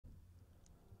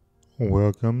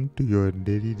Welcome to your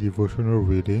daily devotional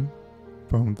reading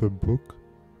from the book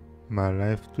My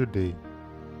Life Today,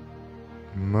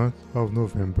 month of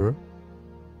November,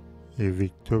 A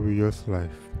Victorious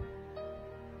Life.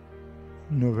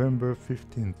 November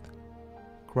 15th,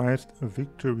 Christ's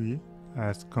victory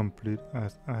as complete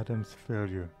as Adam's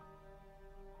failure.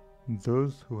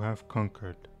 Those who have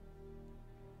conquered.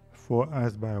 For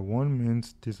as by one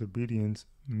man's disobedience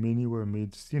many were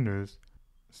made sinners,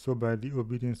 so by the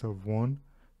obedience of one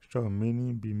shall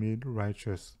many be made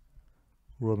righteous.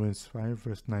 Romans 5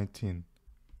 verse 19.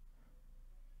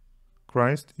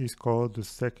 Christ is called the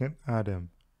second Adam.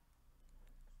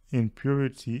 In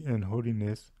purity and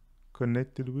holiness,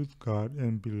 connected with God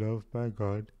and beloved by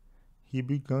God, he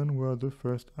began where the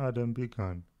first Adam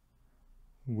began.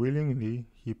 Willingly,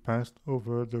 he passed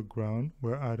over the ground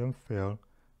where Adam fell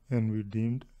and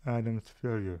redeemed Adam's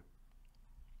failure.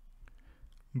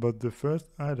 But the first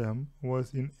Adam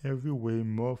was in every way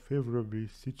more favorably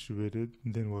situated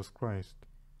than was Christ.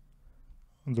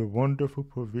 The wonderful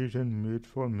provision made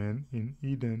for man in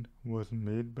Eden was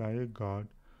made by a God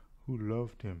who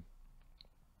loved him.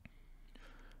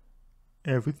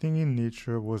 Everything in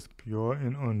nature was pure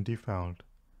and undefiled.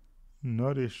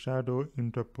 Not a shadow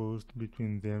interposed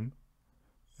between them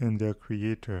and their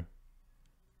Creator.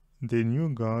 They knew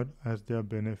God as their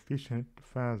beneficent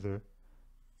Father,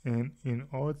 and in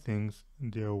all things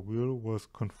their will was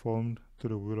conformed to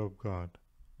the will of God.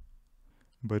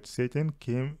 But Satan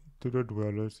came to the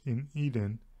dwellers in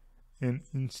Eden and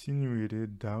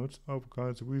insinuated doubts of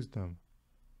God's wisdom.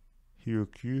 He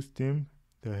accused him,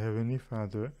 the Heavenly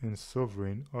Father and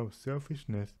Sovereign, of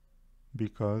selfishness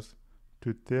because,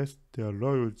 to test their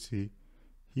loyalty,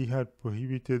 he had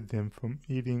prohibited them from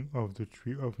eating of the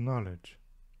tree of knowledge.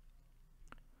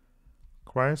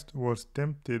 Christ was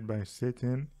tempted by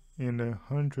Satan in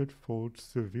 100-fold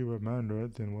severer manner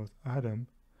than was Adam,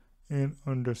 and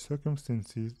under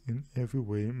circumstances in every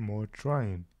way more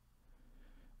trying.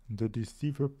 The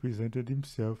deceiver presented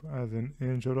himself as an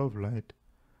angel of light,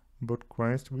 but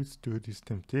Christ withstood his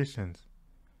temptations.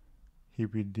 He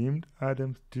redeemed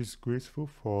Adam's disgraceful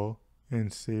fall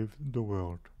and saved the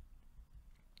world.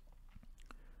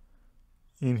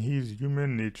 In his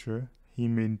human nature, he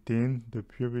maintained the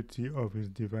purity of his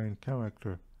divine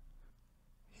character.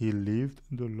 He lived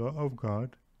the law of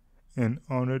God and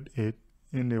honored it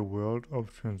in a world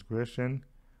of transgression,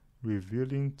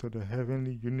 revealing to the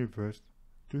heavenly universe,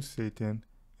 to Satan,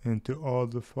 and to all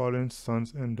the fallen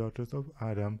sons and daughters of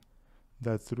Adam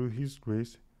that through his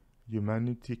grace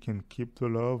humanity can keep the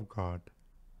law of God.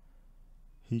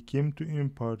 He came to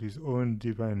impart his own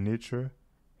divine nature,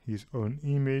 his own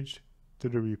image, to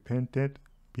the repentant,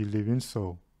 believing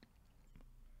soul.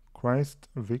 Christ's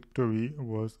victory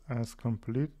was as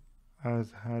complete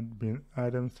as had been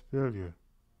Adam's failure,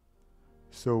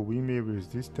 so we may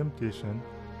resist temptation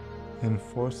and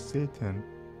force Satan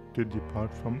to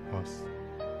depart from us.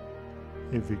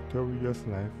 A Victorious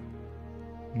Life,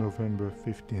 November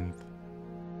 15th.